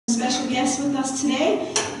special guest with us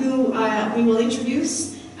today who we will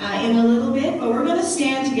introduce in a little bit, but we're going to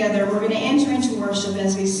stand together. We're going to enter into worship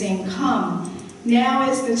as we sing, "Come, now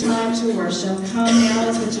is the time to worship. Come, now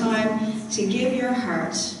is the time to give your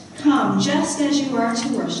heart. Come, just as you are to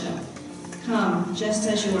worship. Come, just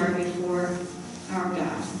as you are before our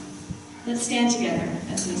God." Let's stand together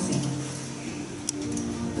as we sing.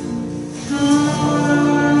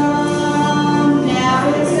 Come,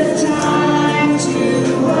 now is the time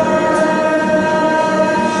to worship.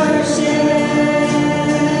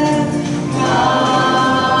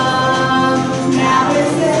 Come, now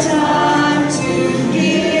is the time to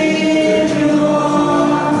give your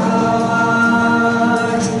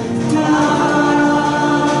heart. Come,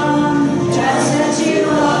 just as you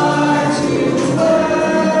are to worship.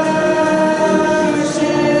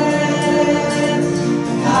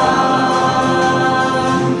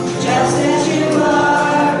 Come, just as you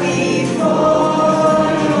are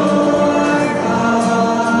before your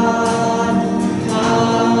God.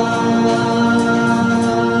 Come.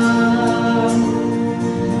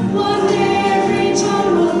 One day every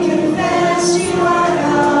tongue will confess you are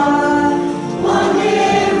God. One day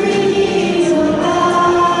every knee will bow.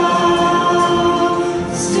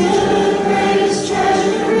 Still the greatest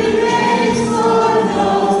treasure remains for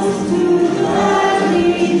those who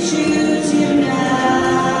gladly choose you now.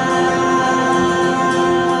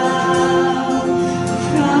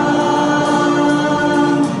 Come,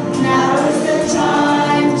 now is the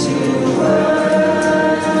time to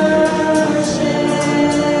worship.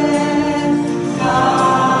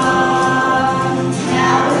 Come,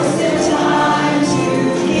 now is the time to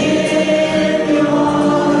give your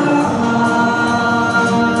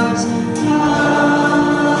heart.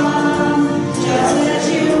 Come, just as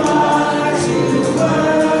you are to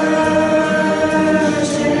worship.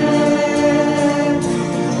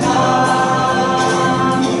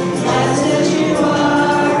 Come, just as you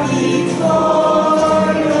are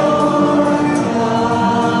before your God.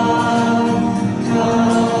 Come.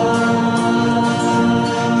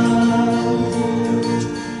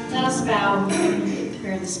 Let us bow in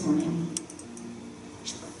prayer this morning.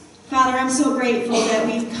 Father, I'm so grateful that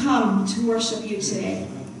we've come to worship you today.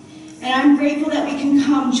 And I'm grateful that we can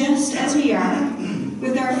come just as we are,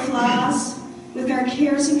 with our flaws, with our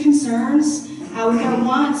cares and concerns, with our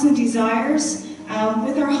wants and desires,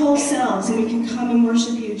 with our whole selves, and we can come and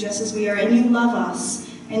worship you just as we are. And you love us,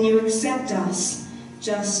 and you accept us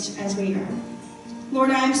just as we are.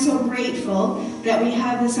 Lord, I am so grateful that we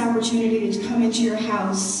have this opportunity to come into your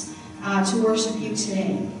house to worship you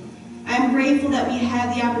today. I'm grateful that we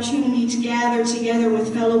have the opportunity to gather together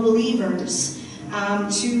with fellow believers,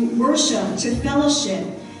 to worship, to fellowship,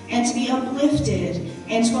 and to be uplifted,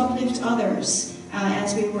 and to uplift others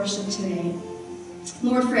as we worship today.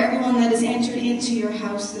 Lord, for everyone that has entered into your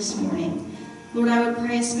house this morning, Lord, I would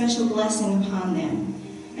pray a special blessing upon them.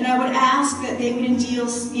 And I would ask that they would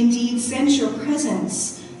indeed sense your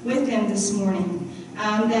presence with them this morning,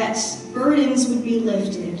 that burdens would be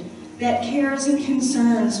lifted, that cares and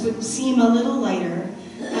concerns would seem a little lighter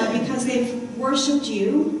because they've worshiped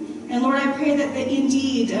you. And Lord, I pray that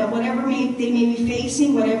indeed, whatever they may be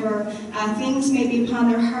facing, whatever things may be upon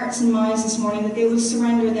their hearts and minds this morning, that they would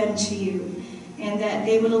surrender them to you, and that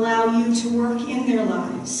they would allow you to work in their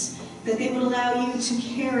lives, that they would allow you to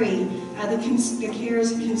carry the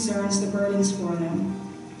cares and concerns, the burdens for them.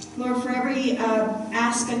 Lord, for every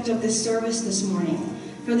aspect of this service this morning,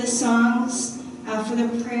 for the songs, for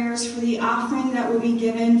the prayers, for the offering that will be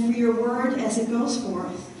given, for your word as it goes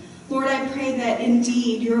forth. Lord, I pray that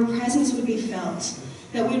indeed your presence would be felt,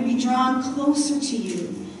 that we would be drawn closer to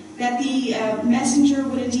you, that the messenger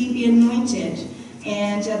would indeed be anointed,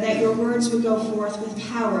 and that your words would go forth with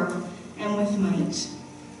power and with might.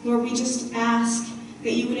 Lord, we just ask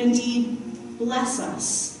that you would indeed bless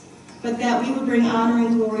us, but that we would bring honor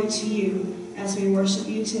and glory to you as we worship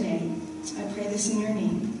you today. I pray this in your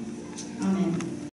name. Amen.